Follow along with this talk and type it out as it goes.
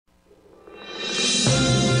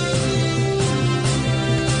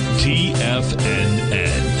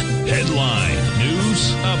TFNN. Headline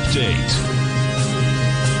News Update.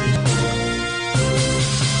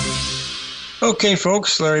 Okay,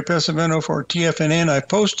 folks, Larry Pesavento for TFNN. I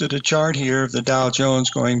posted a chart here of the Dow Jones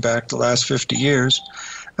going back the last 50 years,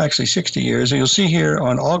 actually 60 years. And you'll see here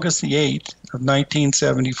on August the 8th of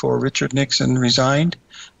 1974, Richard Nixon resigned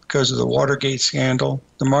because of the Watergate scandal.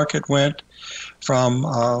 The market went from,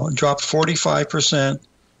 dropped 45%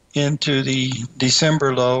 into the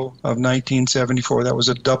December low of 1974. That was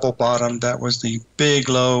a double bottom. That was the big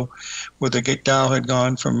low where the Dow had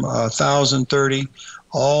gone from 1,030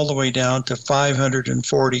 all the way down to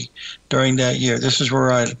 540 during that year. This is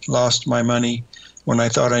where I lost my money when I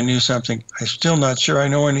thought I knew something. I'm still not sure I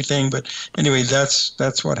know anything, but anyway,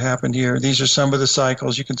 that's what happened here. These are some of the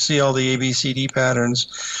cycles. You can see all the ABCD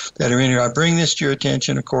patterns that are in here. I bring this to your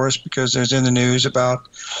attention, of course, because there's in the news about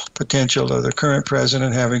potential of the current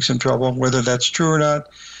president having some trouble. Whether that's true or not,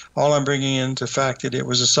 all I'm bringing in is the fact that it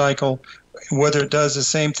was a cycle. Whether it does the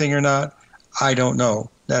same thing or not, I don't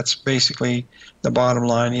know. That's basically the bottom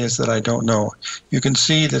line, is that I don't know. You can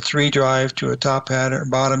see the three drive to a top pattern,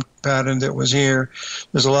 bottom pattern that was here.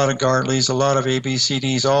 There's a lot of Gartleys, a lot of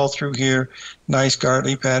ABCDs all through here. Nice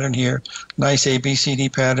Gartley pattern here. Nice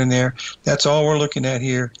ABCD pattern there. That's all we're looking at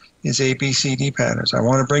here is ABCD patterns. I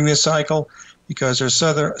want to bring this cycle because there's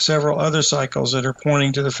several other cycles that are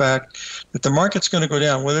pointing to the fact that the market's going to go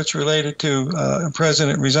down. Whether it's related to a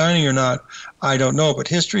president resigning or not, I don't know. But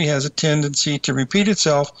history has a tendency to repeat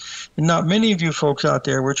itself. And not many of you folks out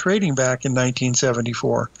there were trading back in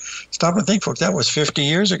 1974. Stop and think, folks. That was 50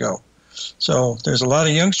 years ago. So there's a lot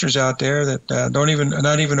of youngsters out there that are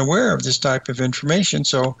not even aware of this type of information.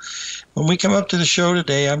 So when we come up to the show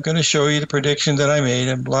today, I'm going to show you the prediction that I made.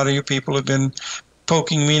 And a lot of you people have been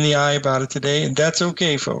poking me in the eye about it today, and that's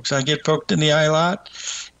okay, folks. I get poked in the eye a lot,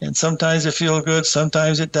 and sometimes it feels good,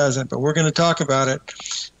 sometimes it doesn't. But we're going to talk about it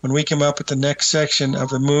when we come up at the next section of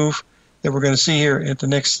the move that we're going to see here at the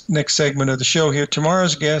next segment of the show here.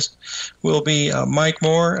 Tomorrow's guest will be Mike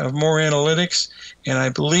Moore of Moore Analytics, and I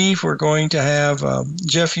believe we're going to have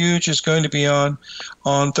Jeff Hughes is going to be on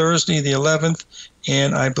Thursday the 11th,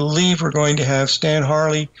 and I believe we're going to have Stan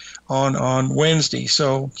Harley on Wednesday.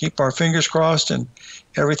 So keep our fingers crossed and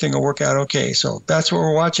everything will work out okay. So that's what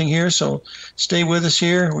we're watching here. So stay with us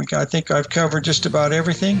here. I think I've covered just about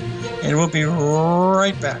everything, and we'll be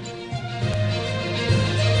right back.